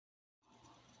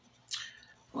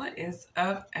What is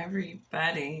up,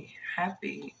 everybody?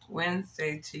 Happy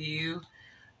Wednesday to you.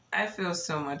 I feel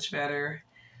so much better.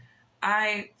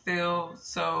 I feel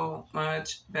so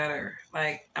much better.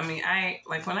 I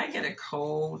when I get a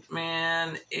cold,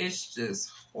 man, it's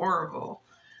just horrible.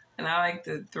 And I like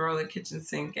to throw the kitchen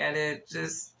sink at it.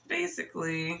 Just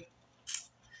basically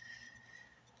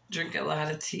drink a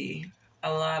lot of tea,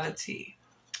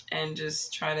 and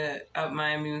just try to up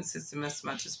my immune system as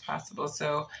much as possible.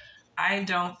 So I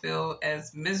don't feel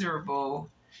as miserable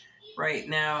right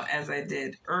now as I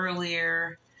did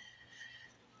earlier.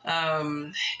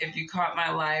 If you caught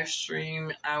my live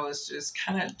stream, I was just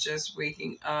kind of just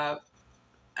waking up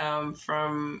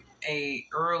from a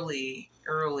early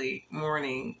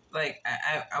morning.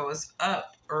 I was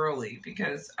up early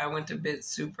because I went to bed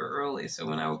super early. So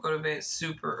when I would go to bed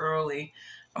super early,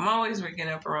 I'm always waking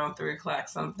up around 3 o'clock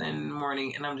something in the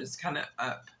morning, and I'm just kind of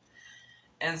up.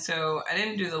 And so I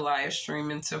didn't do the live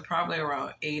stream until probably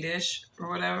around 8ish or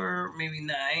whatever, maybe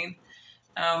 9.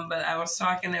 But I was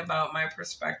talking about my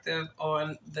perspective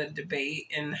on the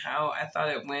debate and how I thought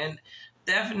it went.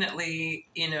 Definitely,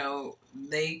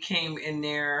 they came in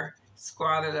there,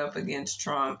 squatted up against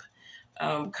Trump.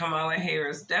 Kamala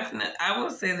Harris, definitely, I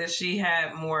will say that she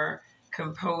had more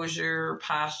composure,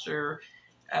 posture,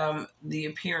 the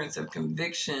appearance of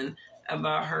conviction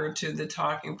about her to the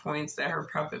talking points that her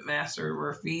puppet master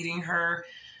were feeding her.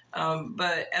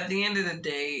 But at the end of the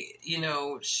day,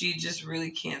 she just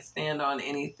really can't stand on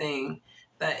anything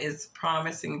that is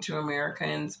promising to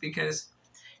Americans because,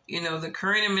 the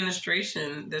current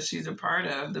administration that she's a part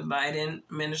of, the Biden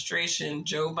administration,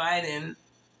 Joe Biden,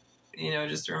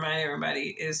 just to remind everybody,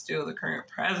 is still the current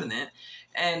president.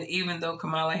 And even though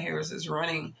Kamala Harris is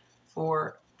running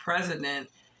for president,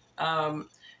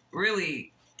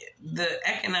 really, the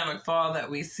economic fall that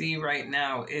we see right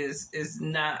now is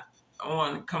not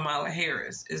on Kamala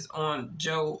Harris, is on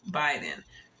Joe Biden,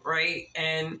 right?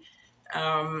 And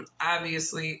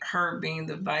obviously, her being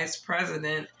the vice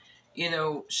president,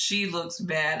 she looks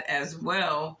bad as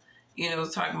well.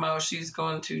 Talking about she's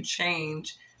going to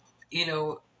change, you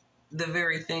know, the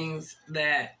very things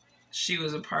that she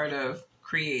was a part of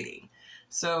creating.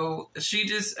 So she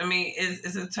just,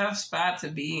 it's a tough spot to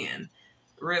be in,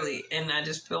 really. And I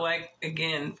just feel like,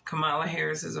 again, Kamala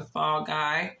Harris is a fall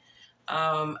guy.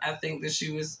 I think that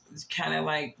she was kind of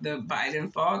like the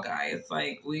Biden fall guy. It's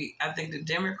like I think the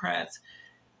Democrats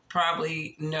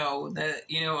probably know that,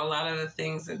 a lot of the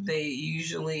things that they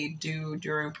usually do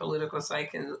during political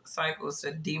cycles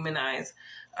to demonize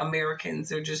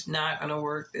Americans are just not going to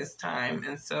work this time.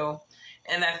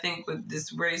 And I think with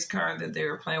this race card that they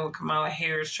were playing with Kamala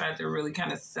Harris, tried to really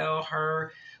kind of sell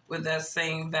her with that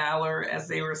same valor as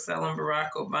they were selling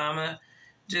Barack Obama,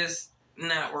 just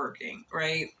not working,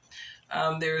 right?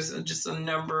 There's just a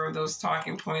number of those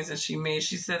talking points that she made.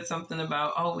 She said something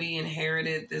about, oh, we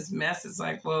inherited this mess. It's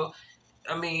like, well,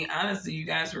 honestly, you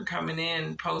guys were coming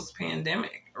in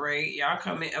post-pandemic, right? Y'all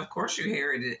come in, of course you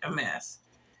inherited a mess.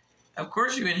 Of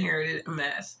course you inherited a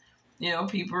mess.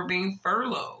 People were being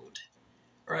furloughed,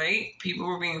 right? People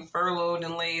were being furloughed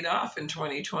and laid off in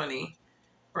 2020,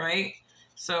 right?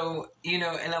 So,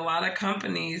 and a lot of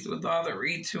companies with all the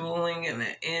retooling and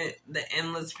the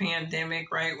endless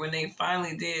pandemic, right? When they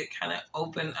finally did kind of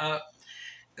open up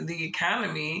the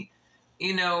economy,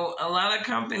 a lot of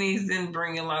companies didn't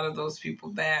bring a lot of those people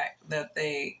back that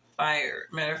they fired.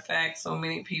 Matter of fact, so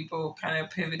many people kind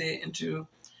of pivoted into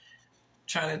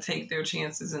trying to take their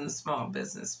chances in the small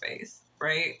business space,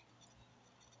 right?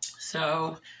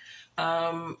 So,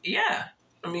 yeah.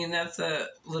 That's a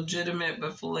legitimate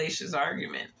but fallacious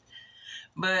argument.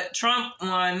 But Trump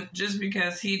won just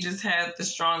because he just had the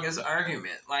strongest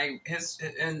argument.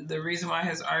 And the reason why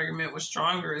his argument was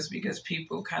stronger is because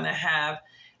people kind of have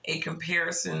a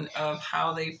comparison of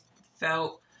how they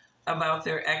felt about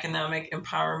their economic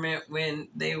empowerment when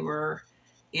they were,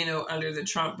 under the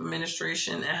Trump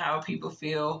administration, and how people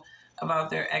feel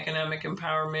about their economic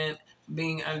empowerment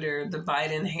being under the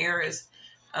Biden-Harris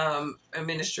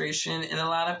administration. And a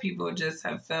lot of people just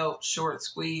have felt short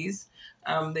squeezed.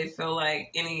 They feel like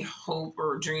any hope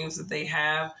or dreams that they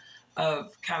have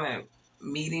of kind of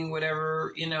meeting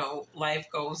whatever, life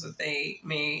goals that they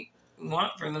may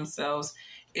want for themselves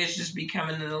is just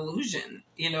becoming an illusion,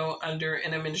 under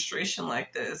an administration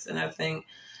like this. And I think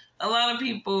a lot of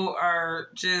people are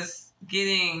just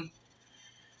getting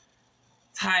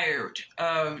tired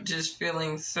of just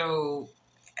feeling so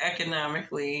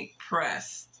economically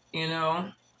pressed,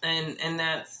 and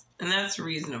that's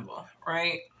reasonable,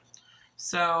 right?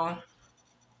 So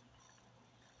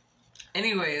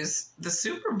anyways, the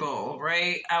Super Bowl,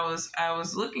 right? I was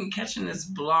catching this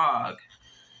blog,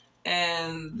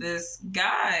 And this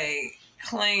guy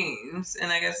claims,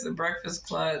 and I guess the Breakfast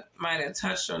Club might have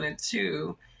touched on it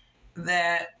too,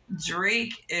 that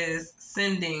Drake is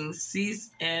sending cease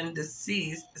and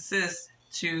desist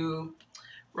to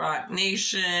Rock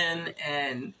Nation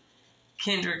and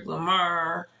Kendrick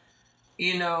Lamar,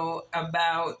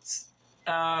 about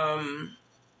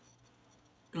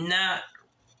not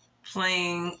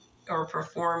playing or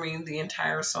performing the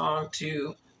entire song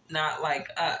to Not Like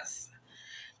Us.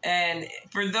 And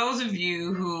for those of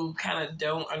you who kind of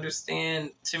don't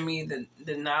understand, to me,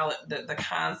 the knowledge, the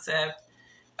concept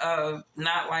of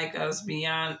Not Like Us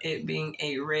beyond it being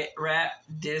a rap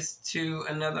diss to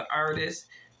another artist,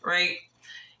 right?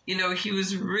 He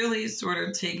was really sort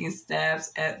of taking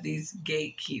stabs at these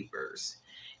gatekeepers.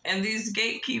 And these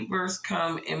gatekeepers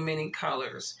come in many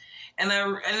colors. And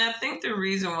I think the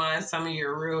reason why some of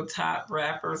your real top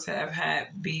rappers have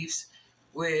had beefs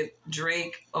with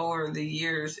Drake over the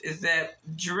years is that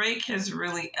Drake has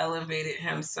really elevated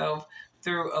himself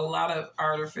through a lot of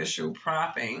artificial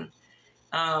propping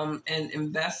and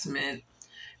investment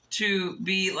to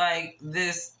be like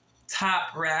this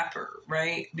top rapper,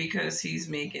 right? Because he's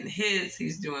making hits,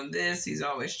 he's doing this, he's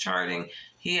always charting.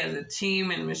 He has a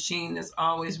team and machine that's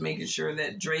always making sure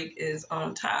that Drake is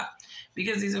on top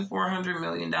because he's a $400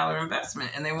 million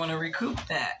investment and they want to recoup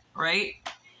that, right?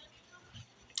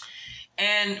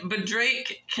 But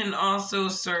Drake can also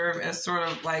serve as sort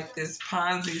of like this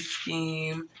Ponzi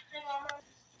scheme.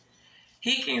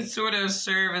 He can sort of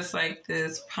serve as like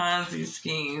this Ponzi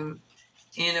scheme,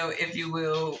 if you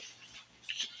will,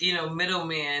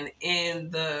 middleman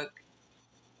in the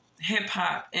hip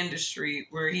hop industry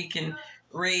where he can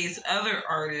raise other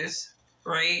artists,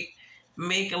 right?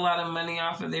 Make a lot of money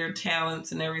off of their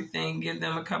talents and everything, give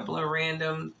them a couple of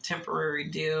random temporary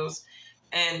deals,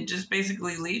 and just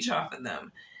basically leech off of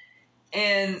them.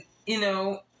 And,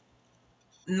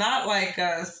 Not Like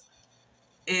Us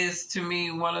is to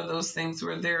me one of those things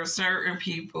where there are certain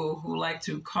people who like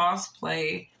to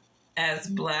cosplay as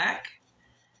Black,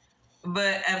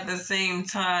 but at the same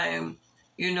time,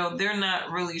 they're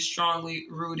not really strongly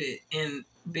rooted in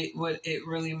what it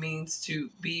really means to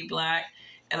be Black.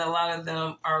 And a lot of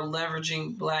them are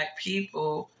leveraging Black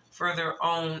people for their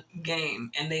own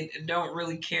game, and they don't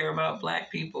really care about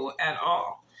Black people at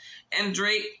all. And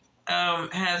Drake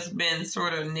has been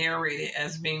sort of narrated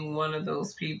as being one of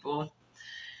those people.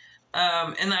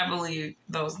 And I believe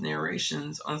those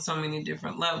narrations on so many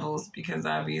different levels because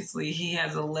obviously he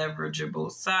has a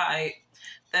leverageable side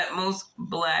that most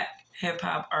Black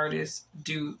hip-hop artists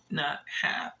do not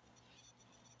have.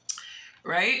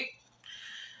 Right?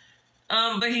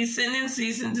 But he's sending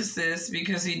cease and desist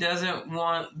because he doesn't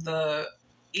want the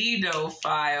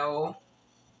edophile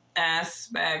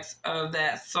aspects of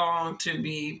that song to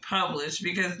be published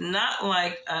because Not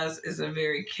Like Us is a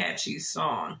very catchy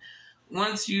song.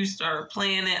 Once you start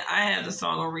playing it, I have the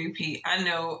song on repeat. I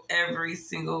know every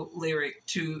single lyric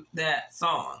to that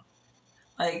song.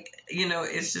 Like,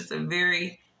 it's just a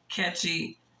very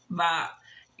catchy bop.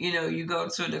 You go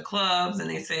to the clubs and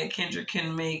they say Kendrick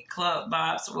can make club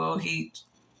bops. Well, he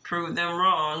proved them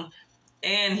wrong.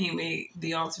 And he made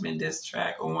the ultimate diss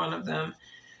track on one of them.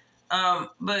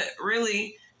 But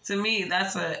really, to me,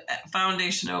 that's a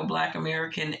foundational Black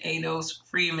American Ados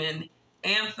Freeman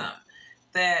anthem.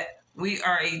 That we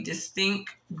are a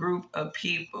distinct group of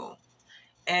people.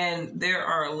 And there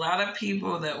are a lot of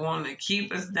people that want to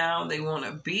keep us down. They want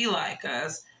to be like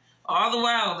us. All the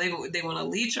while, they want to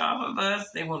leech off of us.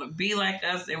 They want to be like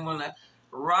us. They want to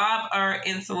rob our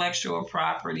intellectual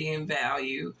property and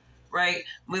value, right?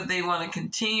 But they want to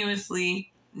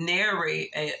continuously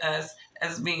narrate us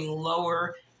as being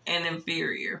lower and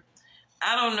inferior.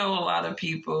 I don't know a lot of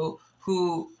people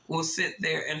who will sit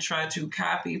there and try to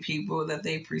copy people that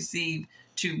they perceive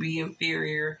to be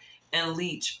inferior and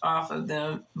leech off of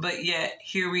them. But yet,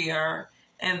 here we are,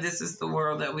 and this is the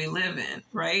world that we live in,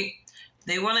 right?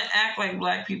 They want to act like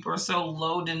Black people are so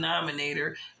low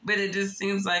denominator, but it just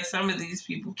seems like some of these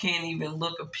people can't even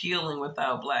look appealing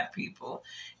without Black people.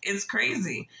 It's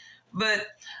crazy. But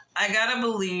I gotta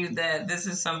believe that this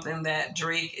is something that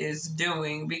Drake is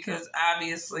doing because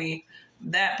obviously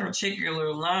that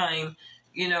particular line,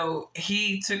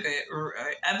 he took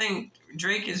I think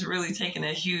Drake is really taking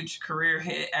a huge career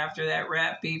hit after that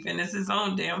rap beef, and it's his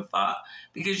own damn fault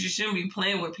because you shouldn't be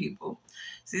playing with people.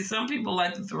 See, some people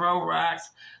like to throw rocks,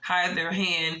 hide their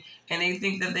hand, and they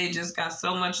think that they just got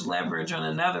so much leverage on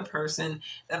another person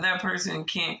that that person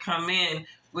can't come in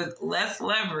with less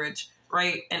leverage,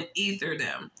 right, and ether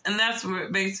them. And that's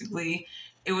what basically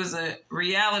it was a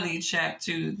reality check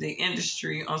to the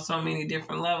industry on so many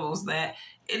different levels that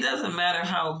it doesn't matter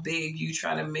how big you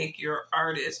try to make your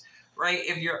artist, right?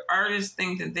 If your artists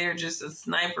think that they're just a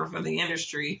sniper for the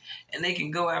industry and they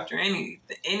can go after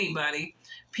anybody,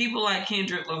 people like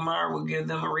Kendrick Lamar will give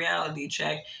them a reality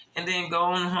check and then go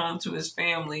on home to his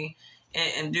family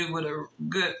and do what a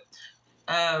good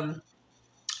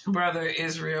brother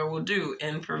Israel will do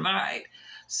and provide.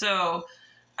 So,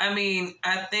 I mean,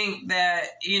 I think that,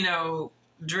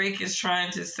 Drake is trying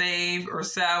to save or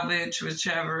salvage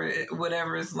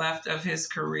whatever is left of his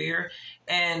career,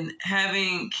 and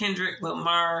having Kendrick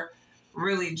Lamar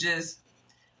really just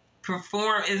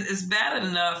perform is bad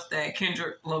enough that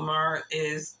Kendrick Lamar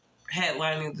is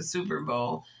headlining the Super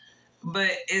Bowl, but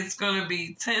it's going to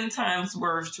be 10 times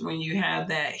worse when you have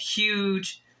that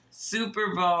huge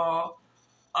Super Bowl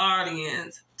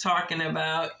audience talking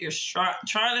about you're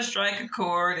trying to strike a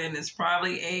chord and it's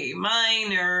probably A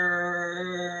minor.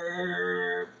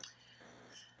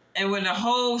 And when the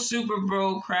whole Super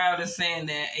Bowl crowd is saying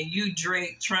that, and you,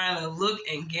 Drake, trying to look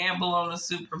and gamble on the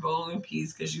Super Bowl in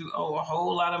peace because you owe a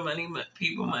whole lot of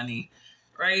people money,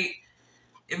 right?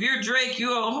 If you're Drake,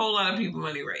 you owe a whole lot of people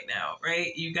money right now,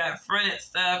 right? You got fronted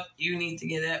stuff. You need to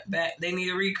get that back. They need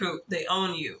to recoup. They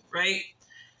own you, right?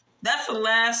 That's the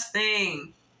last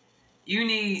thing. You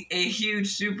need a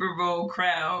huge Super Bowl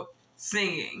crowd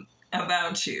singing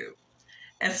about you,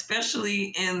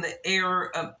 especially in the era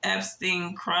of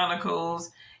Epstein Chronicles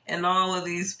and all of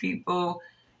these people,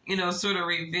 sort of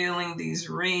revealing these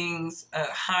rings,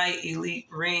 high elite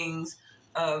rings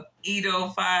of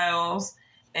edophiles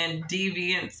and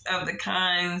deviants of the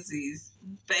kinds, these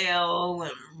Baal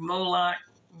and Moloch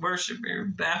worshiper,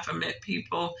 Baphomet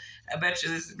people. I bet you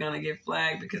this is going to get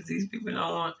flagged because these people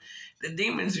don't want, the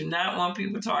demons do not want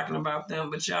people talking about them,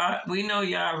 but y'all, we know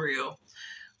y'all real.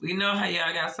 We know how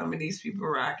y'all got some of these people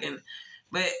rocking.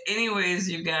 But anyways,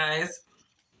 you guys,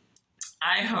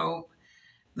 I hope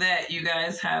that you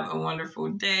guys have a wonderful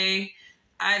day.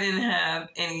 I didn't have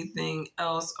anything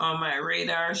else on my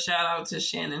radar. Shout out to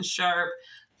Shannon Sharp.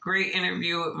 Great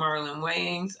interview with Marlon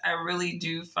Wayans. I really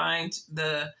do find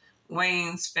the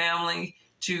Wayans family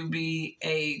to be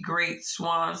a great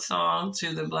swan song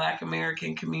to the Black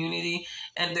American community.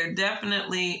 And they're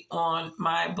definitely on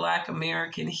my Black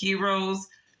American heroes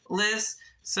list.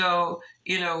 So,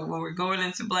 when we're going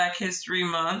into Black History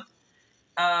Month,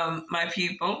 my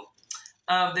people,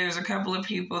 there's a couple of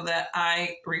people that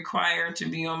I require to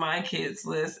be on my kids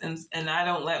list, and I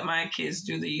don't let my kids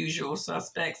do the usual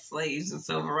suspects, slaves and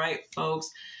civil rights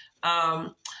folks.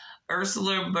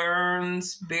 Ursula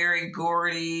Burns, Barry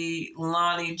Gordy,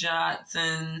 Lonnie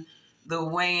Johnson, the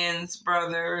Wayans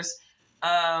brothers,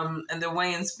 and the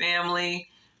Wayans family.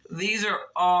 These are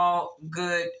all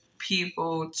good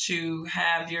people to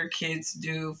have your kids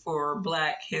do for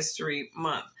Black History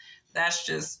Month. That's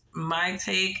just my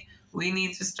take. We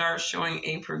need to start showing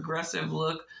a progressive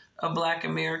look of Black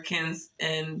Americans,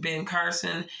 and Ben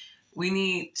Carson, we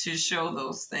need to show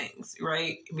those things,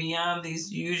 right? Beyond these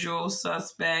usual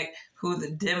suspect who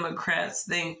the Democrats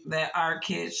think that our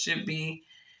kids should be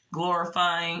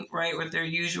glorifying, right, with their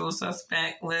usual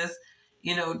suspect list.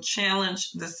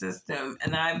 Challenge the system.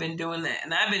 And I've been doing that.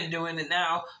 And I've been doing it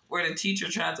now where the teacher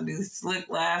tried to be slick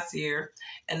last year,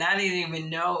 and I didn't even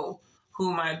know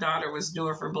who my daughter was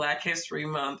doing for Black History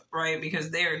Month, right?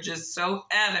 Because they're just so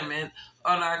adamant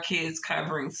on our kids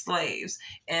covering slaves.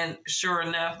 And sure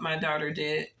enough, my daughter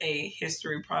did a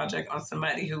history project on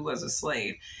somebody who was a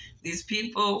slave. These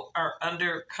people are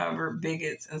undercover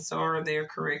bigots, and so are their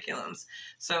curriculums.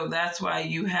 So that's why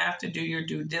you have to do your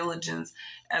due diligence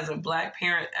as a Black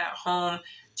parent at home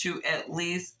to at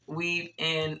least weave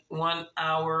in 1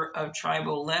 hour of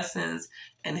tribal lessons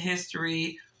and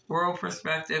history, world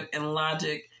perspective, and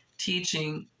logic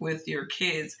teaching with your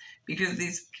kids, because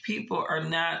these people are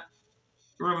not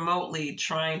remotely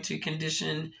trying to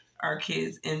condition our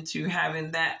kids into having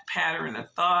that pattern of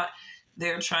thought.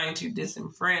 They're trying to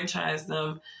disenfranchise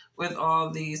them with all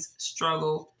these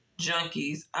struggle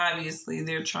junkies. Obviously,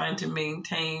 they're trying to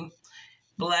maintain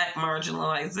Black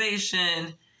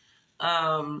marginalization,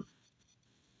 and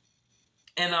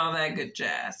all that good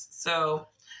jazz. So,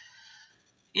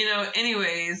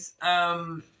 anyways,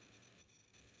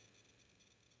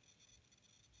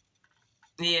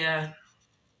 yeah.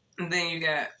 And then you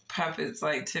got puppets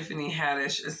like Tiffany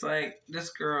Haddish. It's like, this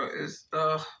girl is,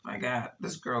 oh my God,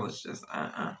 this girl is just,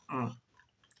 Let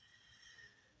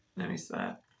me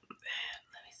stop.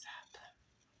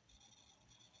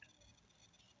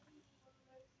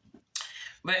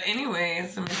 But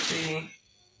anyways, let me see.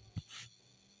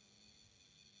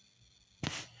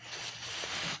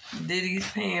 Diddy's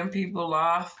paying people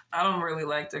off. I don't really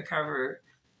like to cover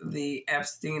the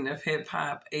Epstein of hip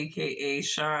hop, aka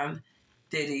Sean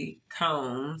Diddy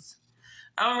Combs.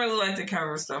 I don't really like to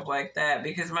cover stuff like that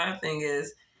because my thing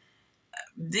is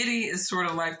Diddy is sort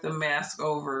of like the mask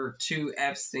over to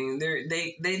Epstein.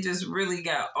 They just really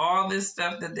got all this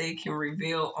stuff that they can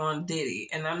reveal on Diddy.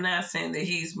 And I'm not saying that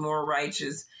he's more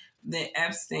righteous than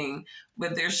Epstein,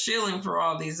 but they're shilling for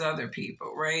all these other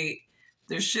people, right?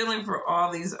 They're shilling for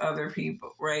all these other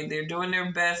people, right? They're doing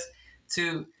their best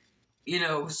to,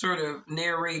 sort of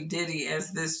narrate Diddy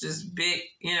as this just big,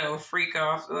 freak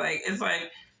off. Like, it's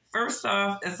like, first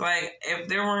off, it's like if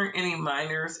there weren't any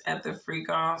minors at the freak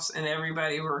offs and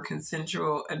everybody were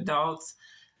consensual adults,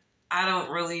 I don't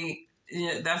really,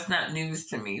 that's not news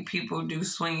to me. People do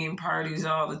swinging parties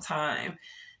all the time.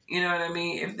 You know what I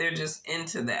mean? If they're just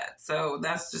into that. So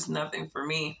that's just nothing for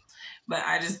me. But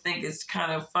I just think it's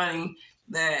kind of funny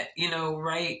that,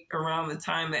 right around the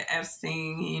time that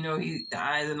Epstein, he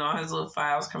dies and all his little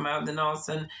files come out, then all of a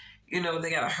sudden, they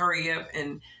got to hurry up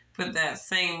and put that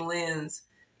same lens,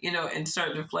 and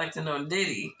start deflecting on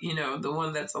Diddy, the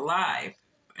one that's alive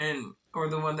or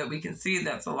the one that we can see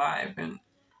that's alive and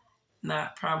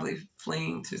not probably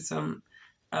fleeing to some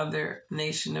other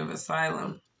nation of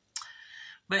asylum.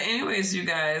 But anyways, you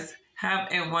guys, have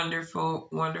a wonderful,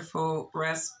 wonderful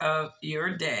rest of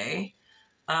your day.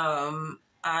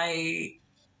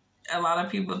 A lot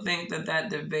of people think that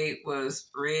debate was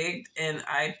rigged, and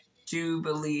I do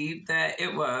believe that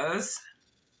it was.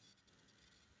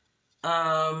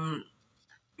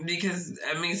 Because,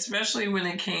 I mean, especially when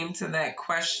it came to that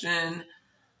question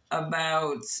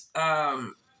about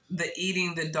the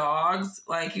eating the dogs,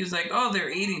 like he was like, oh, they're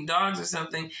eating dogs or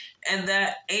something. And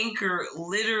that anchor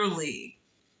literally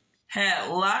had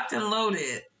locked and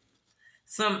loaded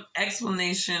some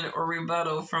explanation or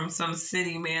rebuttal from some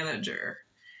city manager.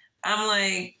 I'm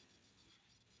like,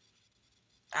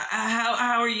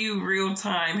 how are you real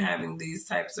time having these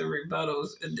types of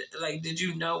rebuttals? Like, did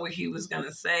you know what he was going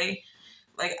to say?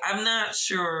 Like, I'm not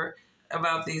sure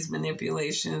about these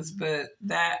manipulations, but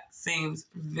that seems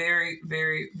very,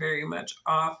 very, very much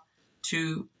off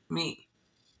to me.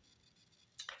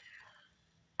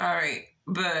 All right.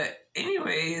 But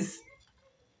anyways,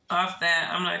 off that,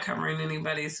 I'm not covering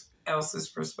anybody else's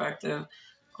perspective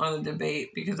on the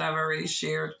debate because I've already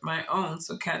shared my own.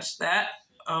 So catch that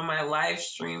on my live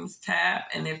streams tab.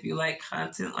 And if you like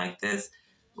content like this,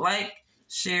 like,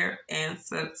 share, and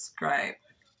subscribe.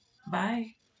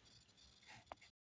 Bye.